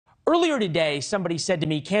Earlier today, somebody said to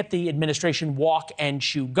me, can't the administration walk and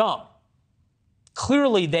chew gum?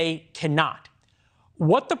 Clearly, they cannot.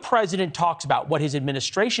 What the president talks about, what his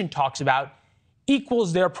administration talks about,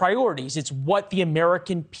 equals their priorities. It's what the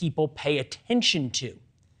American people pay attention to.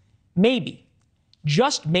 Maybe,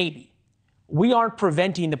 just maybe, we aren't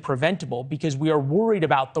preventing the preventable because we are worried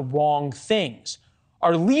about the wrong things.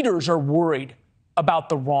 Our leaders are worried about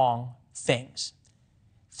the wrong things.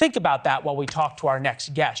 Think about that while we talk to our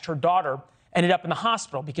next guest. Her daughter ended up in the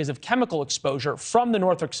hospital because of chemical exposure from the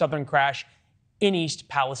Norfolk Southern crash in East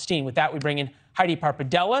Palestine. With that, we bring in Heidi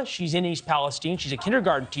Paparella. She's in East Palestine. She's a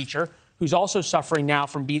kindergarten teacher who's also suffering now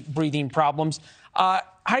from breathing problems.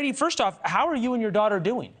 Heidi, first off, how are you and your daughter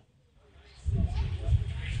doing?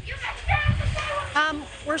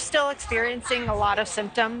 We're still experiencing a lot of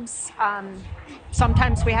symptoms.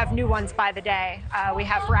 Sometimes we have new ones by the day. We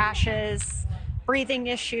have rashes, breathing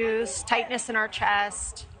issues, tightness in our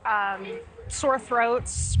chest, sore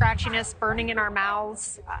throats, scratchiness, burning in our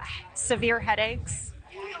mouths, severe headaches.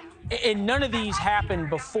 And none of these happened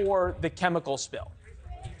before the chemical spill?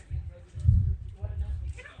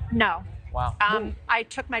 No. Wow. I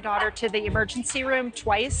took my daughter to the emergency room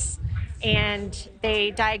twice, and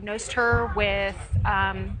they diagnosed her with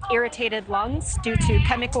irritated lungs due to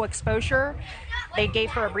chemical exposure. They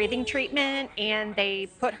gave her a breathing treatment, and they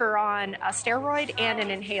put her on a steroid and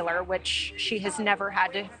an inhaler, which she has never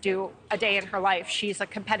had to do a day in her life. She's a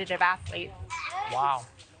competitive athlete. Wow.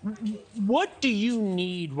 What do you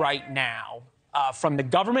need right now from the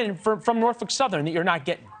government and from Norfolk Southern that you're not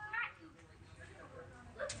getting?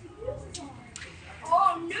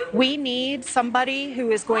 We need somebody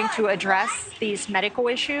who is going to address these medical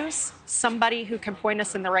issues, somebody who can point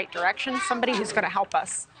us in the right direction, somebody who's going to help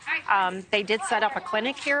us. They did set up a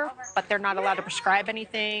clinic here, but they're not allowed to prescribe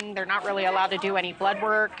anything. They're not really allowed to do any blood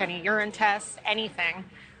work, any urine tests, anything.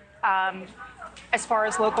 As far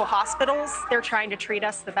as local hospitals, they're trying to treat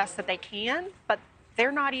us the best that they can, but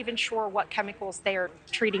they're not even sure what chemicals they are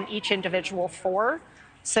treating each individual for.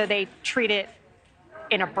 So they treat it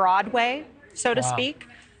in a broad way, so to speak.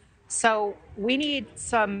 So we need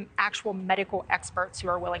some actual medical experts who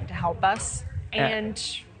are willing to help us. And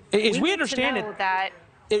we understand to know that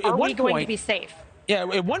are we going to be safe? Yeah,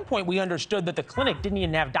 at one point we understood that the clinic didn't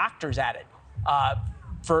even have doctors at it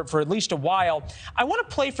for at least a while. I want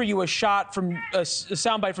to play for you a shot from a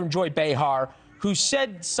soundbite from Joy Behar, who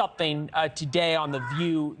said something today on The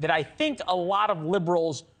View that I think a lot of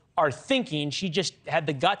liberals are thinking. She just had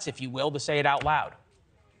the guts, if you will, to say it out loud.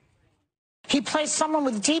 He placed someone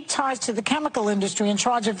with deep ties to the chemical industry in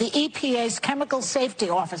charge of the EPA's Chemical Safety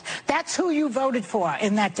Office. That's who you voted for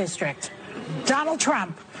in that district. Donald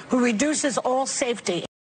Trump, who reduces all safety.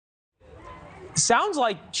 Sounds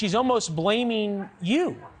like she's almost blaming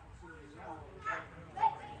you.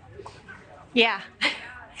 Yeah.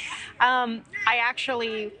 I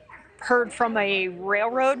actually heard from a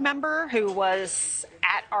railroad member who was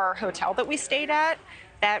at our hotel that we stayed at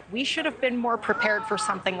that we should have been more prepared for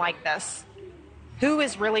something like this. Who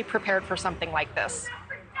is really prepared for something like this?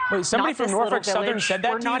 Wait, somebody from Norfolk Southern said that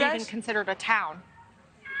to you guys? We're not even considered a town.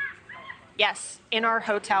 Yes, in our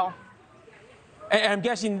hotel. And I'm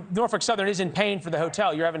guessing Norfolk Southern isn't paying for the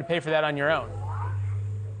hotel. You're having to pay for that on your own.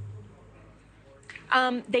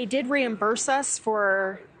 They did reimburse us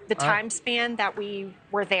for the time span that we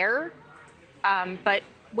were there. But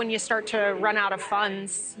when you start to run out of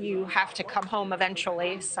funds, you have to come home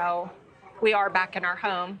eventually. So we are back in our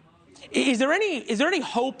home. Is there any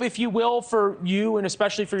hope, if you will, for you and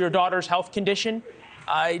especially for your daughter's health condition?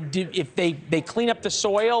 If they clean up the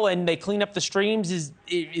soil and they clean up the streams,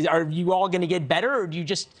 are you all going to get better, or do you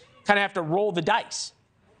just kind of have to roll the dice?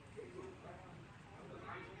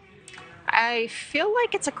 I feel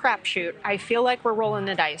like it's a crapshoot. I feel like we're rolling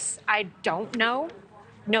the dice. I don't know.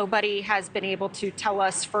 Nobody has been able to tell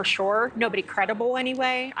us for sure. Nobody credible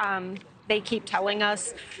anyway. They keep telling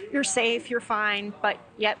us, you're safe, you're fine, but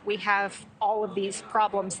yet we have all of these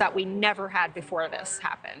problems that we never had before this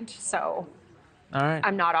happened. So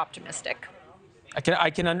I'm not optimistic. I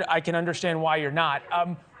can understand why you're not.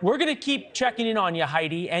 We're going to keep checking in on you,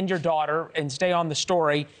 Heidi, and your daughter, and stay on the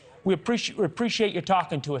story. We appreciate you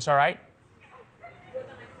talking to us, all right?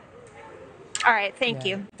 All right, thank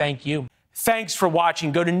you. Thank you. Thanks for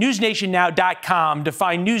watching. Go to newsnationnow.com to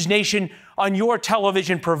find NewsNation on your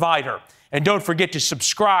television provider. And don't forget to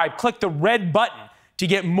subscribe. Click the red button to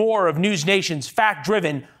get more of NewsNation's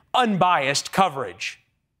fact-driven, unbiased coverage.